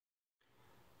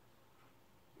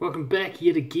Welcome back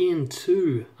yet again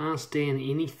to Ask Dan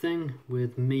Anything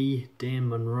with me, Dan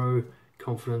Monroe,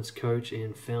 confidence coach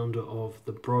and founder of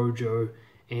the BROJO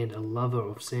and a lover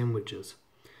of sandwiches.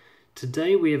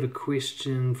 Today we have a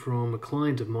question from a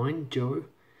client of mine, Joe,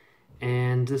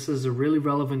 and this is a really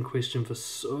relevant question for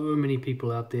so many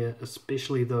people out there,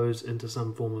 especially those into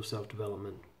some form of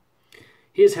self-development.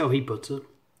 Here's how he puts it.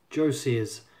 Joe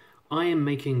says, I am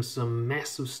making some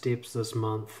massive steps this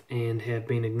month and have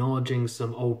been acknowledging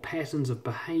some old patterns of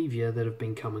behavior that have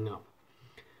been coming up.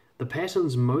 The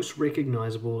patterns most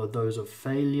recognizable are those of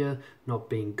failure, not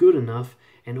being good enough,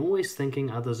 and always thinking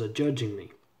others are judging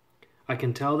me. I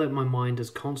can tell that my mind is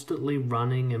constantly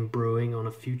running and brewing on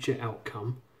a future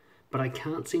outcome, but I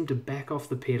can't seem to back off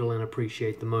the pedal and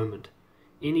appreciate the moment.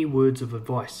 Any words of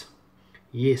advice?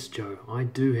 Yes, Joe, I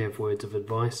do have words of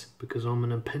advice because I'm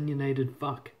an opinionated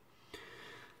fuck.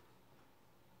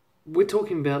 We're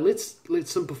talking about, let's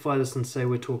simplify this and say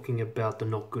we're talking about the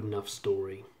not good enough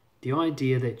story. The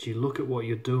idea that you look at what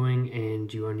you're doing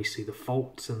and you only see the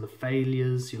faults and the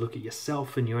failures. You look at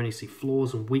yourself and you only see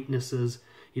flaws and weaknesses.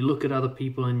 You look at other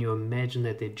people and you imagine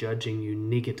that they're judging you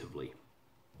negatively.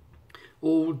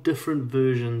 All different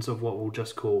versions of what we'll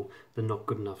just call the not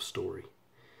good enough story.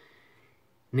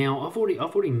 Now, I've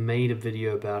already made a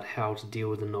video about how to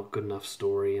deal with the not good enough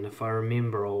story, and if I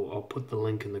remember, I'll put the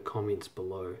link in the comments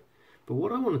below. But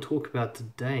what I want to talk about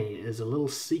today is a little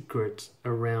secret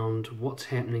around what's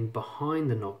happening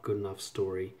behind the not good enough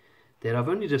story that I've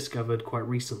only discovered quite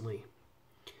recently.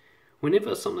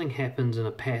 Whenever something happens in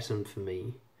a pattern for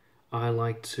me, I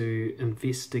like to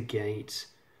investigate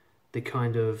the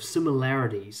kind of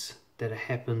similarities that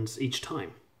happens each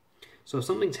time. So if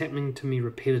something's happening to me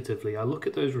repetitively, I look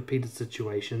at those repeated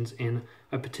situations and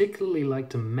I particularly like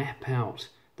to map out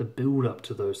the build up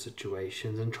to those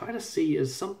situations and try to see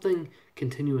is something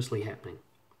continuously happening.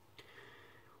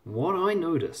 What I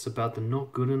notice about the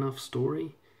not good enough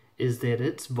story is that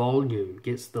its volume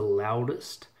gets the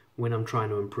loudest when I'm trying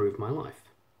to improve my life.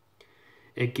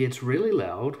 It gets really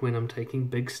loud when I'm taking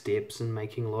big steps and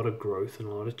making a lot of growth and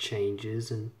a lot of changes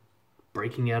and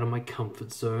breaking out of my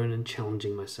comfort zone and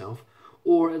challenging myself,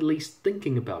 or at least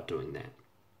thinking about doing that.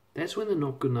 That's when the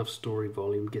not good enough story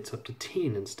volume gets up to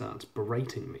 10 and starts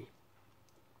berating me.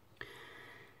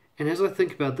 And as I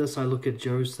think about this, I look at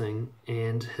Joe's thing,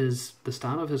 and the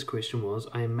start of his question was,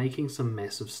 I am making some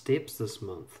massive steps this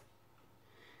month.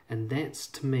 And that's,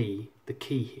 to me, the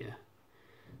key here.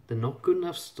 The not good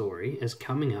enough story is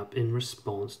coming up in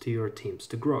response to your attempts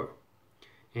to grow.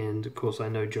 And of course, I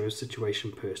know Joe's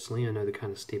situation personally. I know the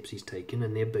kind of steps he's taken,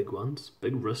 and they're big ones,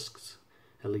 big risks.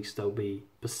 At least they'll be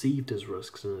perceived as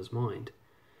risks in his mind.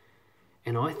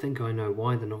 And I think I know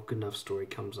why the not good enough story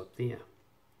comes up there.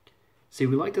 See,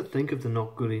 we like to think of the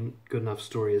not good enough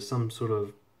story as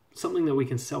something that we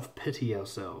can self-pity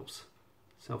ourselves.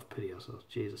 Self-pity ourselves,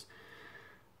 Jesus.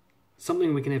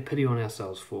 Something we can have pity on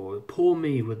ourselves for. Poor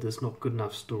me with this not good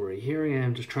enough story. Here I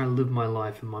am just trying to live my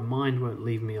life and my mind won't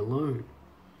leave me alone.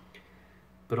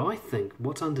 But I think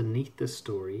what's underneath this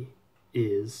story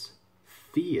is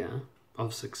fear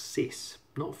of success,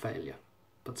 not failure,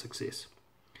 but success.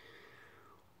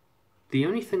 The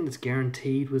only thing that's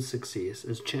guaranteed with success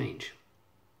is change.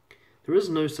 There is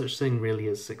no such thing really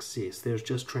as success, there's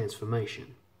just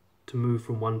transformation, to move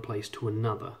from one place to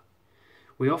another.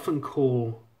 We often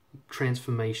call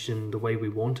transformation the way we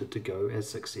want it to go as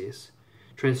success.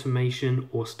 Transformation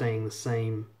or staying the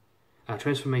same,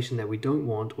 transformation that we don't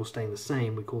want or staying the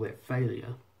same, we call that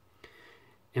failure.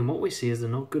 And what we see is the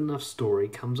not good enough story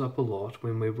comes up a lot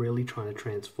when we're really trying to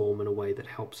transform in a way that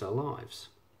helps our lives.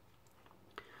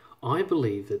 I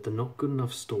believe that the not good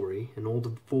enough story and all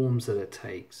the forms that it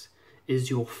takes is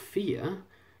your fear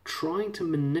trying to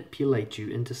manipulate you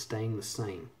into staying the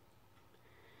same.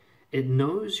 It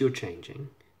knows you're changing,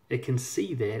 it can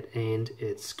see that, and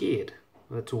it's scared.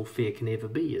 That's all fear can ever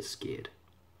be, is scared.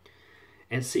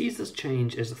 And it sees this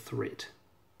change as a threat.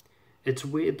 It's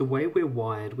weird, the way we're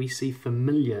wired, we see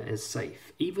familiar as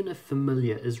safe, even if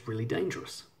familiar is really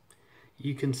dangerous.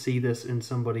 You can see this in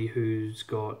somebody who's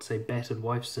got, say, battered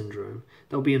wife syndrome.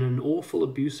 They'll be in an awful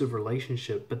abusive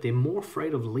relationship, but they're more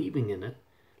afraid of leaving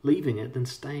it than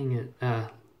staying in it.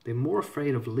 They're more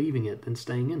afraid of leaving it than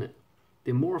staying in it.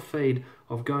 They're more afraid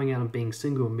of going out and being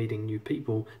single and meeting new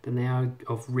people than they are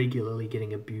of regularly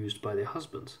getting abused by their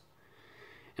husbands.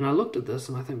 And I looked at this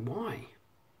and I think, why?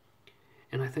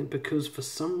 And I think because for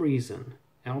some reason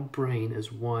our brain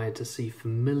is wired to see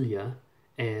familiar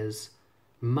as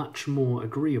much more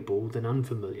agreeable than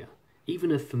unfamiliar, even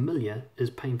if familiar is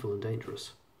painful and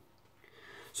dangerous.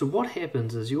 So what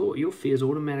happens is your fear is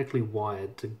automatically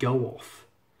wired to go off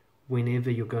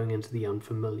whenever you're going into the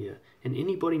unfamiliar. And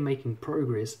anybody making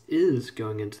progress is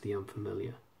going into the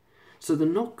unfamiliar. So the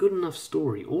not good enough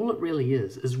story, all it really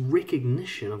is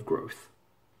recognition of growth.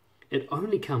 It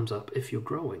only comes up if you're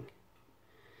growing.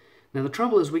 Now the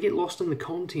trouble is we get lost in the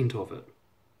content of it.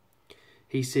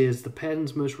 He says the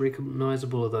patterns most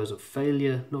recognizable are those of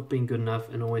failure, not being good enough,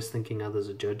 and always thinking others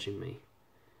are judging me.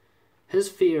 His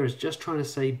fear is just trying to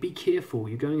say, be careful,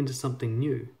 you're going into something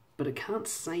new. But it can't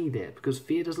say that because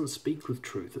fear doesn't speak with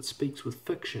truth. It speaks with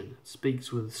fiction. It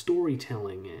speaks with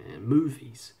storytelling and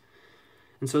movies.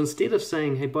 And so instead of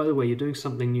saying, hey, by the way, you're doing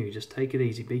something new, just take it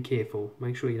easy, be careful,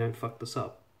 make sure you don't fuck this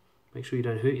up, make sure you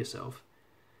don't hurt yourself.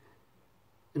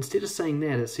 Instead of saying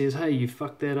that, it says, hey, you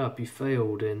fucked that up, you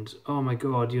failed, and oh my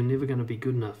God, you're never going to be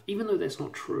good enough, even though that's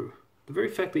not true. The very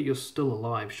fact that you're still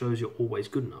alive shows you're always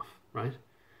good enough, right?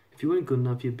 If you weren't good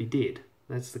enough, you'd be dead.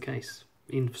 That's the case.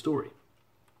 End of story.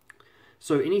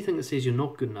 So anything that says you're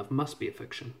not good enough must be a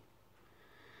fiction.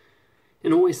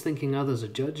 And always thinking others are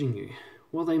judging you,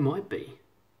 well, they might be,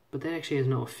 but that actually has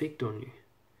no effect on you.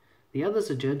 The others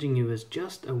are judging you is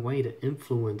just a way to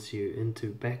influence you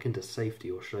back into safety,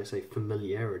 or should I say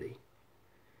familiarity.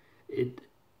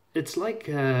 It's like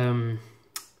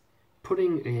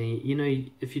putting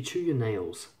if you chew your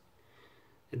nails,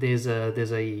 there's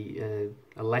a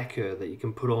lacquer that you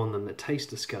can put on them that tastes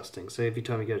disgusting. So every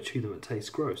time you go to chew them, it tastes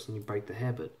gross, and you break the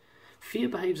habit. Fear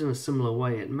behaves in a similar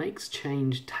way. It makes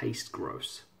change taste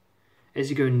gross. As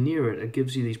you go near it, it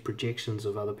gives you these projections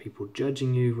of other people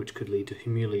judging you, which could lead to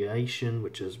humiliation,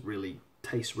 which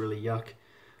tastes really yuck.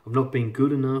 Of not being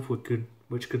good enough,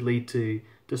 which could lead to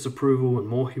disapproval and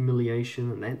more humiliation,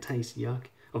 and that tastes yuck.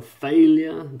 Of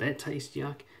failure, that tastes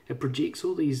yuck. It projects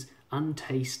all these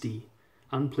untasty,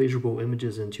 unpleasurable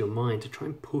images into your mind to try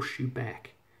and push you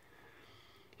back.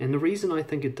 And the reason I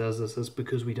think it does this is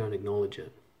because we don't acknowledge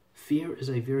it. Fear is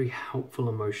a very helpful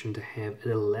emotion to have. It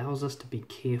allows us to be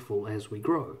careful as we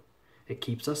grow. It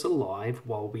keeps us alive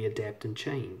while we adapt and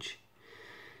change.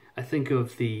 I think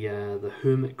of the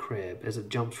hermit crab as it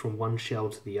jumps from one shell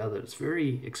to the other. It's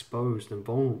very exposed and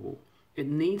vulnerable. It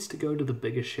needs to go to the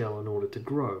bigger shell in order to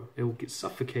grow. It will get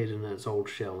suffocated in its old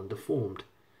shell and deformed.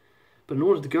 But in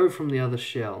order to go from the other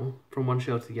shell, from one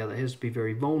shell to the other, it has to be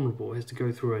very vulnerable. It has to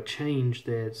go through a change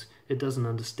that it doesn't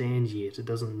understand yet, it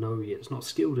doesn't know yet, it's not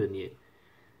skilled in yet.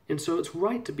 And so it's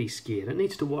right to be scared. It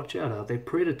needs to watch out. Are they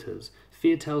predators?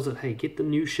 Fear tells it, hey, get the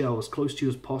new shell as close to you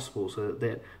as possible so that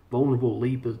that vulnerable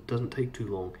leap doesn't take too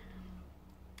long.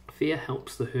 Fear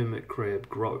helps the hermit crab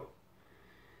grow.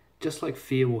 Just like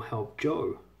fear will help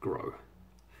Joe grow.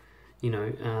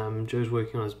 Joe's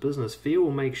working on his business. Fear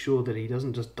will make sure that he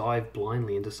doesn't just dive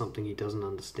blindly into something he doesn't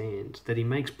understand, that he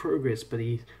makes progress, but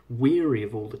he's wary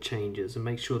of all the changes and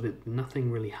makes sure that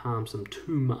nothing really harms him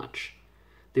too much.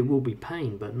 There will be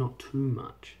pain, but not too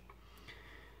much.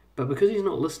 But because he's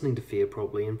not listening to fear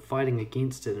properly and fighting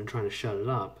against it and trying to shut it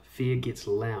up, fear gets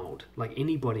loud, like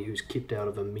anybody who's kept out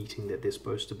of a meeting that they're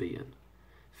supposed to be in.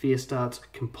 Fear starts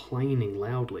complaining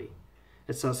loudly.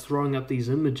 It starts throwing up these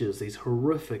images, these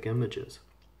horrific images.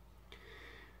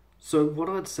 So what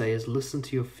I'd say is listen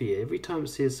to your fear. Every time it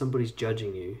says somebody's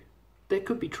judging you, that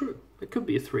could be true. It could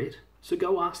be a threat. So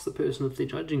go ask the person if they're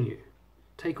judging you.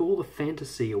 Take all the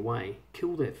fantasy away.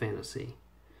 Kill that fantasy.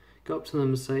 Go up to them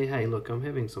and say, hey, look, I'm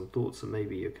having some thoughts that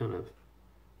maybe you're kind of,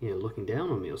 looking down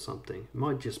on me or something. It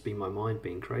might just be my mind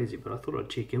being crazy, but I thought I'd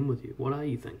check in with you. What are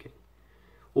you thinking?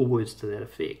 Or words to that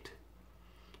effect.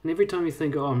 And every time you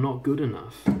think, oh, I'm not good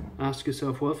enough, ask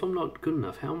yourself, well, if I'm not good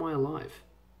enough, how am I alive?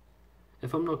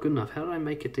 If I'm not good enough, how did I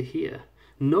make it to here?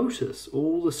 Notice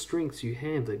all the strengths you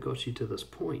have that got you to this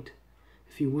point.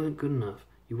 If you weren't good enough,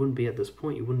 you wouldn't be at this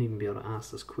point. You wouldn't even be able to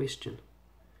ask this question.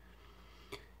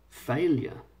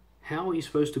 Failure. How are you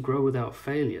supposed to grow without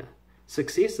failure?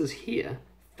 Success is here.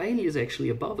 Failure is actually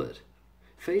above it.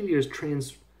 Failure is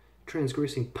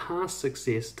transgressing past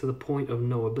success to the point of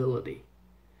no ability.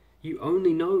 You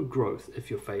only know growth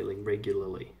if you're failing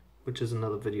regularly, which is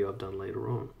another video I've done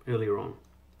earlier on.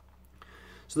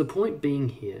 So the point being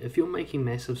here, if you're making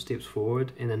massive steps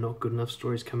forward and are not good enough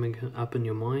stories coming up in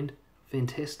your mind,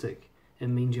 fantastic. It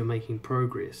means you're making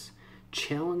progress.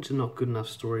 Challenge a not good enough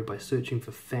story by searching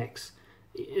for facts.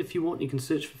 If you want, you can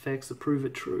search for facts that prove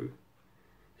it true.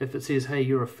 If it says, hey,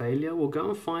 you're a failure, well, go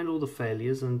and find all the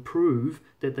failures and prove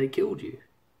that they killed you.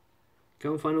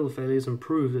 Go and find all the failures and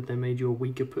prove that they made you a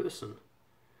weaker person.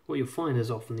 What you'll find is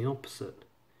often the opposite.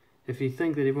 If you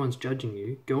think that everyone's judging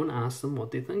you, go and ask them what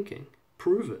they're thinking.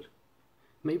 Prove it.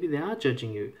 Maybe they are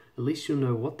judging you. At least you'll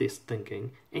know what they're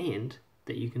thinking and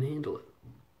that you can handle it.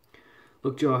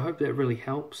 Look, Joe, I hope that really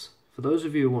helps. For For those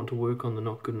of you who want to work on the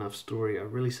not good enough story, I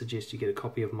really suggest you get a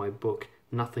copy of my book,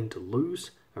 Nothing to Lose.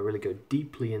 I really go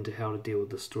deeply into how to deal with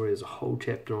the story. There's a whole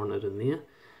chapter on it in there,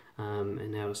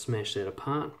 and how to smash that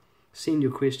apart. Send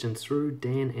your questions through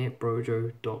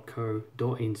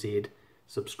dan@brojo.co.nz.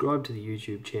 Subscribe to the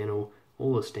YouTube channel,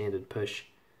 all the standard pish,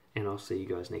 and I'll see you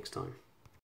guys next time.